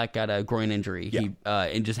that Black got a groin injury. Yeah. He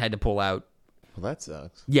and just had to pull out. Well, that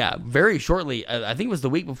sucks. Yeah, very shortly. I think it was the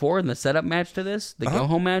week before in the setup match to this, the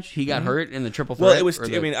go-home match. He got hurt in the triple threat. Well, it was.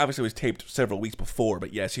 Obviously, it was taped several weeks before,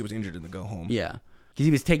 but yes, he was injured in the go-home. Yeah, because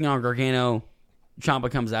he was taking on Gargano. Ciampa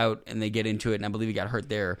comes out and they get into it, and I believe he got hurt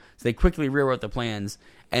there. So they quickly rewrote the plans.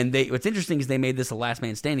 And what's interesting is they made this a last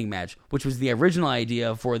man standing match, which was the original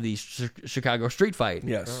idea for the Chicago street fight.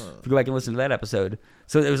 Yes. If you go back and listen to that episode.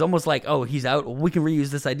 So it was almost like, oh, he's out. We can reuse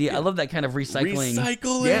this idea. I love that kind of recycling.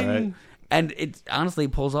 Yeah. Right. And it honestly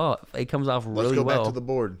pulls off. It comes off really well. Let's go back to the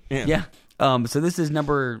board. Yeah. So this is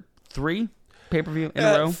number 3 pay-per-view in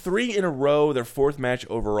a row. 3 in a row. Their 4th match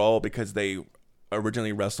overall because they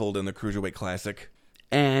originally wrestled in the Cruiserweight Classic.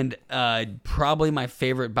 And probably my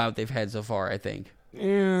favorite bout they've had so far, I think.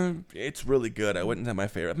 Yeah, it's really good. I wouldn't say my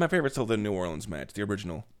favorite. My favorite's still the New Orleans match, the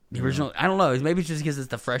original. The original, I don't know. Maybe it's just because it's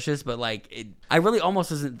the freshest, but like, I really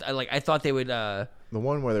almost wasn't. I thought they would. The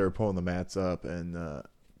one where they were pulling the mats up and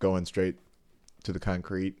going straight to the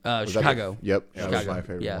concrete. Chicago. Yep, Chicago. that was my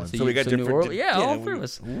favorite one. So we got different. New Orleans, all we, three of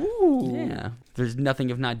us. Ooh. Yeah, there's nothing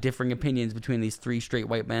if not differing opinions between these 3 straight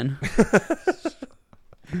white men.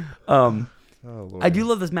 Oh, Lord. I do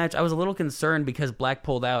love this match. I was a little concerned because Black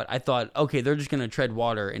pulled out. I thought, okay, they're just going to tread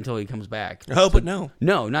water until he comes back. Oh, but no.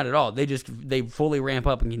 No, not at all. They fully ramp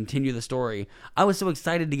up and continue the story. I was so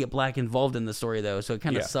excited to get Black involved in the story, though, so it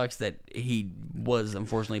kind of sucks that he was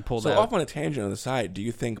unfortunately pulled out. So off on a tangent on the side, do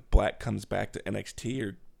you think Black comes back to NXT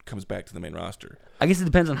or comes back to the main roster? I guess it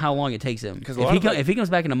depends on how long it takes him. If he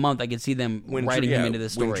comes back in a month, I could see them writing him into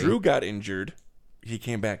this story. When Drew got injured, he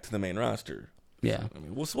came back to the main roster. Yeah. I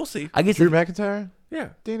mean, we'll see. I guess Drew McIntyre? Yeah.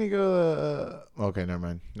 Didn't he go... okay, never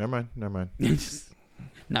mind. Not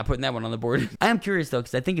putting that one on the board. I am curious, though,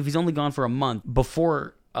 because I think if he's only gone for a month,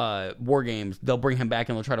 before War Games, they'll bring him back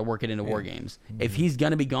and they'll try to work it into War Games. If he's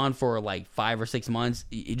going to be gone for like 5 or 6 months,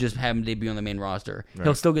 you just have him debut on the main roster. Right.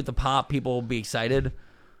 He'll still get the pop. People will be excited.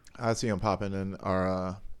 I see him popping in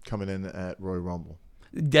or coming in at Royal Rumble.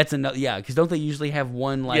 That's another, because don't they usually have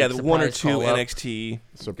one like the one or two NXT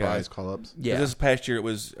surprise call-ups? Yeah, this past year it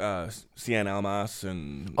was Cien Almas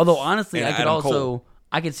and. Although honestly, I could Adam also Cole.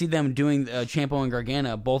 I could see them doing Ciampa and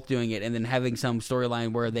Gargano both doing it, and then having some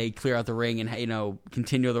storyline where they clear out the ring and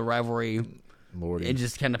continue the rivalry. Lordy. And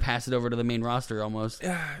just kind of pass it over to the main roster almost.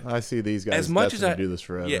 I see these guys as much as I do this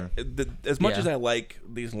forever. Yeah, as much as I like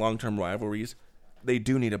these long-term rivalries, they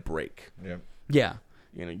do need a break. Yeah.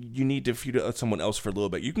 You need to feud someone else for a little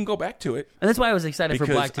bit. You can go back to it. And that's why I was excited for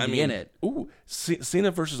Black to be in it.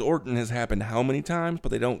 Cena versus Orton has happened how many times,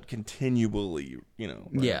 but they don't continually,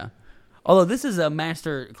 Yeah. Although this is a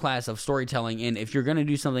master class of storytelling, and if you're going to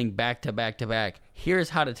do something back to back to back, here's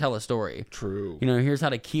how to tell a story. True. Here's how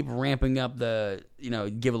to keep ramping up the,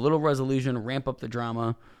 give a little resolution, ramp up the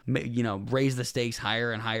drama, raise the stakes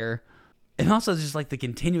higher and higher. And also just like the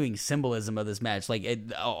continuing symbolism of this match, like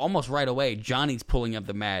almost right away, Johnny's pulling up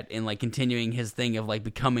the mat and like continuing his thing of like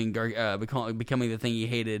becoming the thing he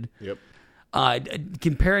hated. Yep.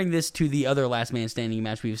 Comparing this to the other Last Man Standing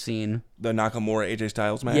match we've seen, the Nakamura AJ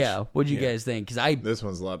Styles match. Yeah, what'd you guys think? Because this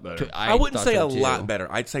one's a lot better. I wouldn't say a lot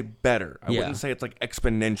better. I'd say better. I wouldn't say it's like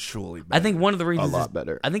exponentially better. I think one of the reasons a lot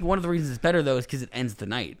better. I think one of the reasons it's better though is because it ends the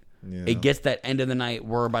night. Yeah. It gets that end of the night.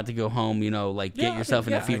 We're about to go home. Get yourself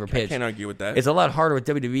in a fever pitch. I can't argue with that. It's a lot harder with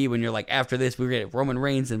WWE when you're like, after this, we get Roman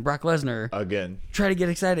Reigns and Brock Lesnar again. Try to get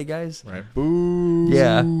excited, guys. Right? Boo.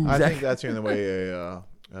 Yeah. I think that's the only way a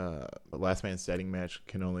last man standing match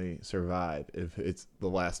can only survive if it's the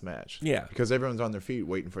last match. Yeah. Because everyone's on their feet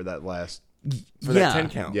waiting for that last. For that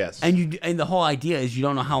 10 count. Yes. And the whole idea is you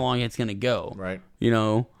don't know how long it's gonna go. Right.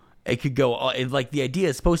 It could go, the idea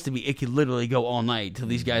is supposed to be, it could literally go all night till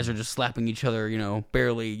these guys are just slapping each other,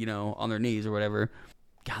 barely, on their knees or whatever.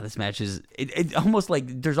 God, this match is, it almost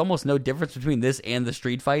like, there's almost no difference between this and the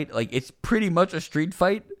street fight. Like, it's pretty much a street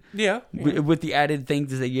fight. Yeah. With the added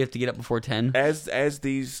things that you have to get up before 10. As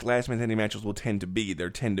these last man standing matches will tend to be, they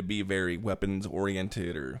tend to be very weapons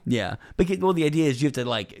oriented or. Yeah. Because, the idea is you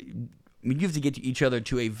have to get each other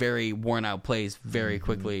to a very worn out place very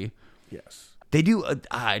quickly. Yes. They do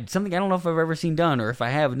something I don't know if I've ever seen done, or if I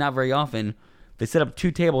have, not very often. They set up 2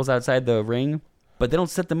 tables outside the ring, but they don't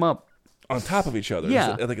set them up on top of each other.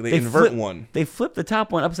 Yeah, so, they invert one. They flip the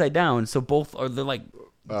top one upside down, so they're like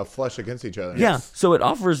flush against each other. Yeah, so it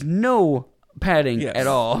offers no padding at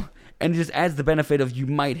all, and it just adds the benefit of you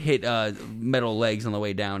might hit metal legs on the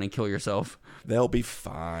way down and kill yourself. They'll be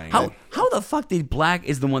fine. How the fuck did Black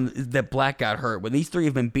is the one that Black got hurt when these three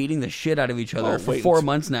have been beating the shit out of each other for 4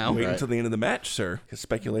 months now? Wait until the end of the match, sir, because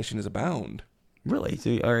speculation is abound. Really?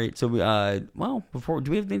 So, all right. So,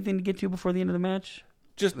 do we have anything to get to before the end of the match?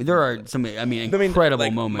 There are some,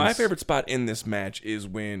 incredible moments. My favorite spot in this match is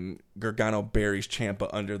when Gargano buries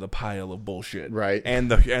Ciampa under the pile of bullshit, right?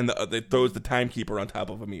 And it throws the timekeeper on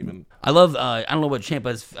top of him. Even I love. I don't know what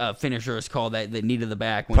Ciampa's finisher is called. That knee to the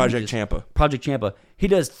back. Project Ciampa. He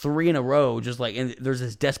does 3 in a row. And there's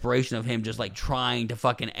this desperation of him just like trying to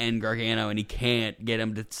fucking end Gargano, and he can't get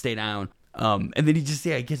him to stay down. And then he just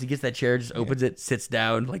I guess he gets that chair, just opens it, sits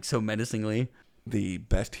down like so menacingly. The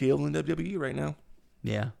best heel in WWE right now.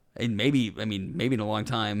 Yeah, and maybe in a long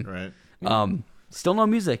time. Right. Still no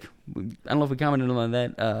music. I don't know if we commented on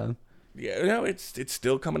that. It's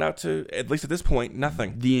still coming out to, at least at this point,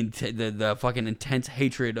 nothing. The fucking intense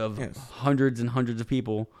hatred of hundreds and hundreds of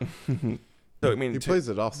people. So he plays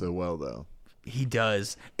it off so well, though. He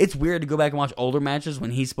does. It's weird to go back and watch older matches when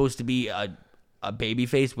he's supposed to be a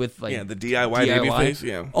babyface with the DIY babyface.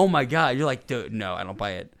 Yeah. Oh my god, you're like, dude, no, I don't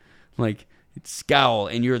buy it. Like. Scowl,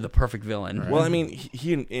 and you're the perfect villain. Right. Well,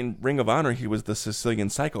 he in Ring of Honor, he was the Sicilian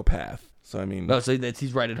psychopath. So so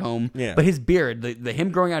he's right at home. Yeah, but his beard, the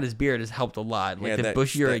him growing out his beard has helped a lot. Like the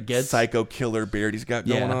bushier it gets, psycho killer beard he's got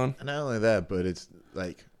going on. And not only that, but it's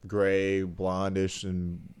like gray, blondish,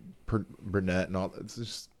 and brunette, and all. It's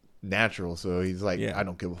just natural. So he's like, I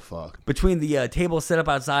don't give a fuck. Between the table set up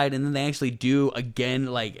outside, and then they actually do again,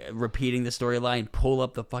 like repeating the storyline, pull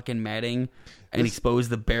up the fucking matting. And expose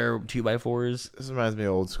the bare 2x4s. This reminds me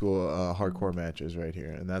of old school hardcore matches right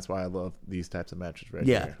here, and that's why I love these types of matches here.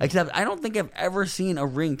 Yeah, except I don't think I've ever seen a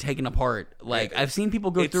ring taken apart. Like I've seen people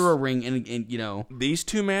go through a ring, and these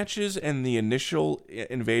 2 matches and the initial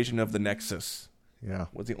invasion of the Nexus. Yeah,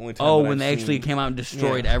 was the only time. When they actually came out and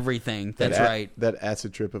destroyed everything. That's right. That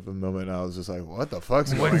acid trip of a moment, I was just like, "What the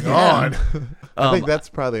fuck's going on?" I think that's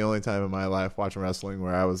probably the only time in my life watching wrestling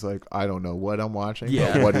where I was like, "I don't know what I'm watching,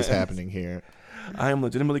 but what is happening here." I am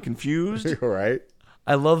legitimately confused. Right.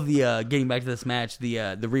 I love the getting back to this match, the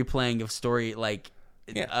replaying of story, like,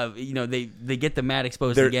 they get the mat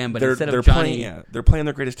exposed again, but instead of Johnny, they're playing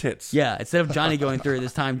their greatest hits. Yeah, instead of Johnny going through it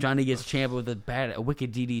this time, Johnny gets Ciampa with a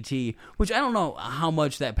wicked DDT, which I don't know how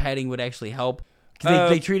much that padding would actually help.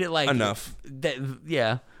 They treat it like enough.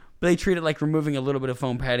 But they treat it like removing a little bit of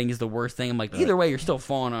foam padding is the worst thing. I'm like, either way, you're still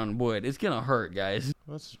falling on wood. It's gonna hurt, guys.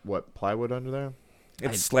 What's plywood under there?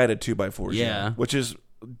 It's slatted 2x4s. Yeah, which is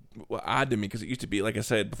odd to me because it used to be, like I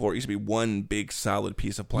said before, it used to be one big solid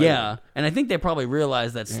piece of plywood. Yeah, and I think they probably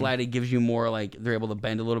realized that slatted gives you more, like, they're able to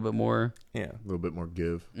bend a little bit more. Yeah, a little bit more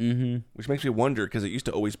give. Mm-hmm. Which makes me wonder, because it used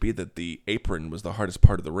to always be that the apron was the hardest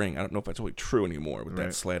part of the ring. I don't know if that's really true anymore with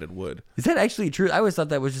that slatted wood. Is that actually true? I always thought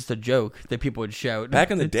that was just a joke that people would shout.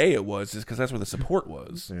 Back in the day, it was, just because that's where the support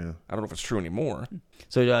was. Yeah, I don't know if it's true anymore.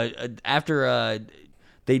 So after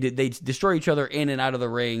they destroy each other in and out of the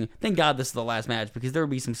ring. Thank God this is the last match, because there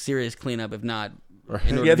would be some serious cleanup if not.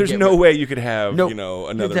 Yeah, there's no way you could have another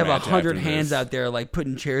you have match 100 hands out there, like,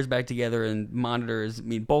 putting chairs back together and monitors. I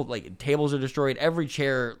mean, both, like, tables are destroyed. Every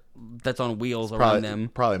chair that's on wheels around them.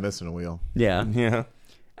 Probably missing a wheel. Yeah. Yeah.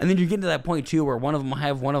 And then you get to that point too, where one of them will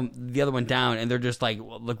have the other one down, and they're just like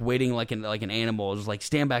waiting like an animal, just like,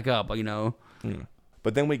 stand back up,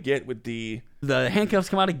 But then we get with the handcuffs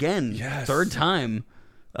come out again. Yes. Third time.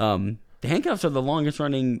 The handcuffs are the longest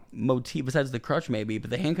running motif besides the crutch, maybe.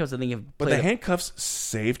 But the handcuffs, I think, have. But the handcuffs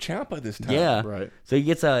save Ciampa this time. Yeah, right. So he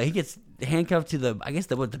gets handcuffed to the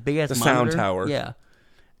big ass sound tower. Yeah,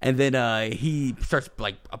 and then he starts,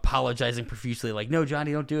 like, apologizing profusely, like, "No,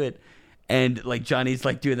 Johnny, don't do it." And, like, Johnny's,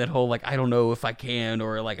 like, doing that whole, like, "I don't know if I can,"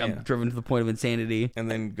 or, like, "I'm driven to the point of insanity," and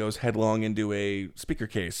then goes headlong into a speaker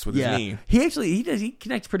case with his knee. He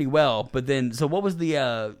connects pretty well. But then, so what was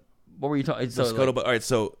the? What were you talking? So, all right.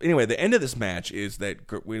 So anyway, the end of this match is that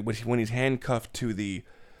when he's handcuffed to the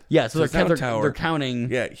so they're counting.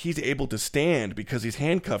 Yeah, he's able to stand because he's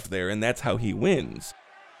handcuffed there, and that's how he wins.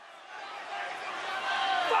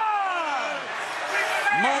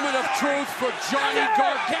 Moment of truth for Johnny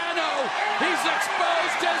Gargano. He's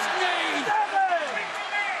exposed his knee.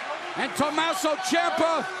 And Tommaso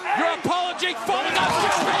Ciampa, your apology falling off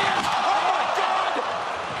your hand. Oh my God!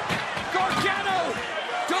 Gargano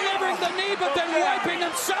delivering the knee, but then wiping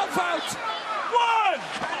himself out.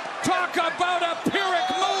 Talk about a Pyrrhic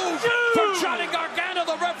move from Johnny Gargano.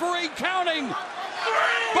 The referee counting.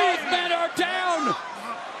 Both men are down.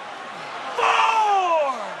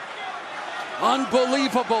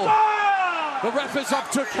 Unbelievable. The ref is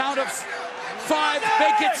up to a count of 5,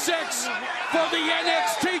 make it 6 for the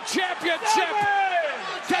NXT Championship.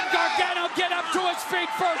 Can Gargano get up to his feet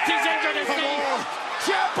first? He's injured his knee.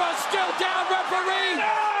 Ciampa's still down. Referee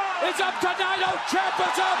is up to 9. Oh,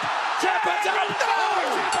 Ciampa's up. Ciampa's out. No!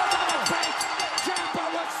 Ciampa's on his feet. Ciampa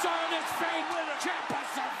was on his feet. Ciampa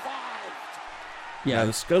survived. Yeah, now,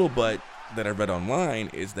 the scuttlebutt that I read online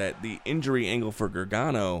is that the injury angle for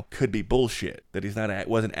Gargano could be bullshit. That he's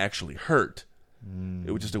wasn't actually hurt. It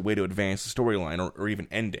was just a way to advance the storyline or even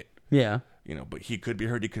end it. Yeah. But he could be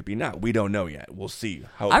hurt, he could be not. We don't know yet. We'll see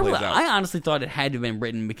how it plays out. I honestly thought it had to have been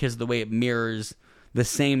written because of the way it mirrors the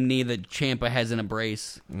same knee that Ciampa has in a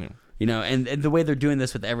brace. Yeah. And the way they're doing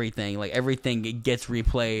this with everything, like, everything gets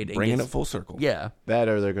replayed. Bringing it full circle. Yeah. That,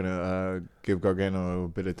 or they're going to give Gargano a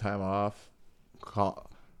bit of time off.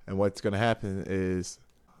 And what's going to happen is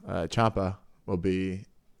Ciampa will be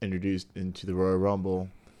introduced into the Royal Rumble,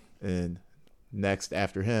 and next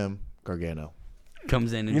after him, Gargano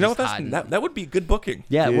comes in. And that would be good booking.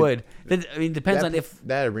 Yeah, dude, it would. Depends on if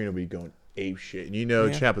that arena will be going ape shit. And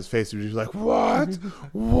Ciampa's face would be like, what?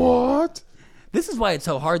 What? This is why it's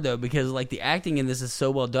so hard, though, because, like, the acting in this is so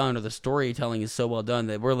well done, or the storytelling is so well done,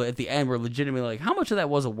 that we're at the end, we're legitimately like, how much of that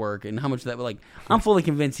was a work, and how much of that, like, I'm fully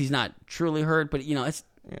convinced he's not truly hurt, but, it's...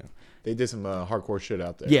 Yeah. They did some hardcore shit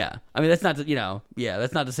out there. Yeah. I mean, that's not to,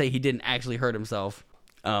 that's not to say he didn't actually hurt himself.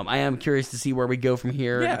 I am curious to see where we go from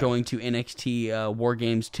here, going to NXT War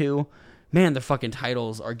Games 2. Man, the fucking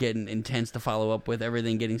titles are getting intense to follow up with,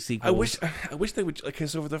 everything getting sequels. I wish they would,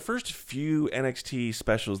 because over the first few NXT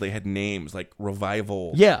specials, they had names like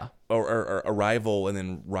Revival. Yeah. Or Arrival, and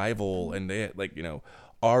then Rival, and they had, like,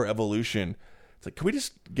 Our Evolution. It's like, can we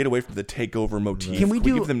just get away from the takeover motif? Can we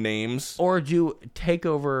give them names? Or do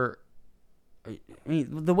takeover... I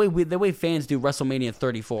mean, the way fans do WrestleMania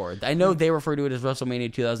 34. I know they refer to it as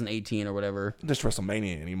WrestleMania 2018 or whatever. Just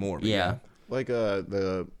WrestleMania anymore. Yeah. Like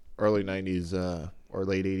the early 90s or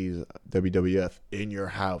late 80s WWF, In Your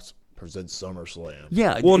House, presents SummerSlam.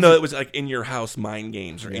 Yeah. Well, no, it was like In Your House Mind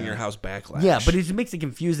Games or In Your House Backlash. Yeah, but it just makes it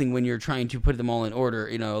confusing when you're trying to put them all in order.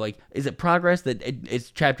 You know, like, is it Progress that it's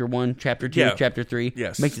Chapter 1, Chapter 2, Chapter 3?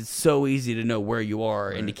 Yes. Makes it so easy to know where you are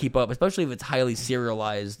and to keep up, especially if it's highly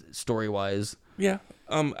serialized story-wise. Yeah.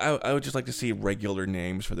 I would just like to see regular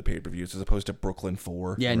names for the pay-per-views as opposed to Brooklyn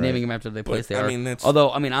IV. Yeah, naming them after the place they are. That's...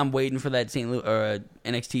 Although, I'm waiting for that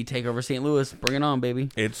NXT TakeOver St. Louis. Bring it on, baby.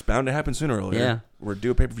 It's bound to happen sooner or later. Yeah. We're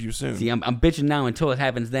due a pay-per-view soon. See, I'm bitching now until it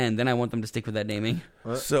happens then. Then I want them to stick with that naming.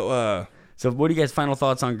 What? So what are you guys' final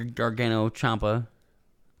thoughts on Gargano Ciampa?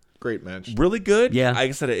 Great match. Really good. Yeah. Like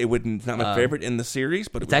I said, it's not my favorite in the series,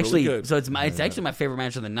 but it's actually really good. So it's actually my favorite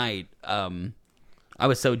match of the night. I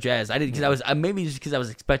was so jazzed. I did because maybe just because I was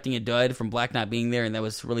expecting a dud from Black not being there, and that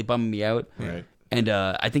was really bumming me out. Right. And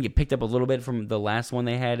I think it picked up a little bit from the last one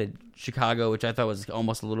they had at Chicago, which I thought was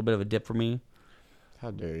almost a little bit of a dip for me. How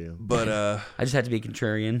dare you? But I just had to be a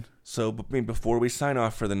contrarian. So before we sign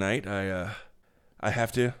off for the night, I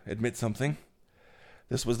have to admit something.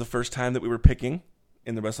 This was the first time that we were picking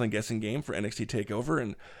in the wrestling guessing game for NXT TakeOver,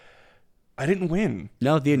 and I didn't win.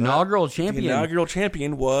 No, the inaugural champion. The inaugural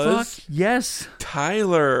champion was yes,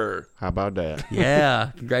 Tyler. How about that? Yeah,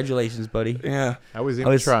 congratulations, buddy. Yeah, I was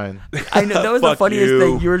even trying. I know that was the Fuck funniest you.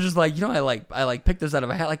 thing. You were just like, I like picked this out of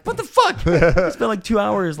a hat. Like, what the fuck? It's been like 2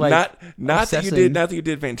 hours. Like, not that you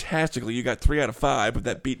did fantastically. You got 3 out of 5, but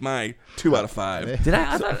that beat my 2 out of 5. Did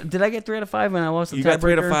I get 3 out of 5 when I lost? You got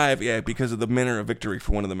 3 out of 5, yeah, because of the minor victory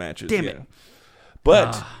for one of the matches. Damn it!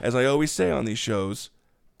 But as I always say on these shows,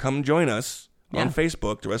 come join us on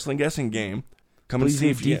Facebook, the Wrestling Guessing Game. Come and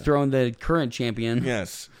see if you dethrone the current champion.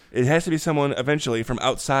 Yes, it has to be someone eventually from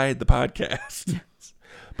outside the podcast.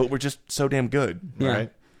 But we're just so damn good,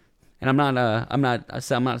 right? And I'm not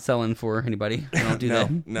selling for anybody. I don't do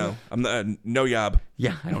that. No, I'm not. No yob.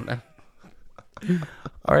 Yeah, I don't know.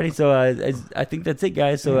 Alrighty, so I think that's it,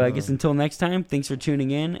 guys. So I guess until next time, thanks for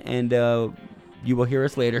tuning in, and you will hear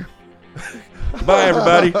us later. Bye,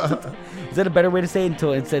 everybody. Is that a better way to say it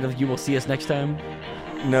instead of you will see us next time?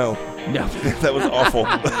 No. That was awful.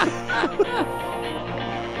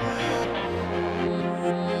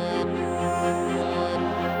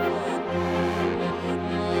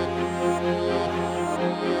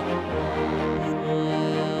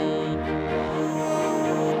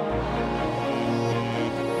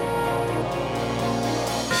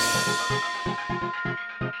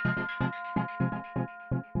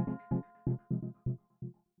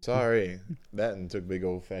 Sorry, that and took big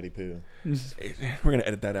old fatty poo. We're gonna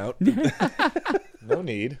edit that out. No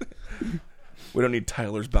need. We don't need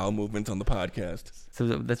Tyler's bowel movements on the podcast. So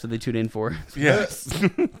that's what they tune in for. Yes.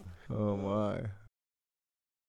 Oh my.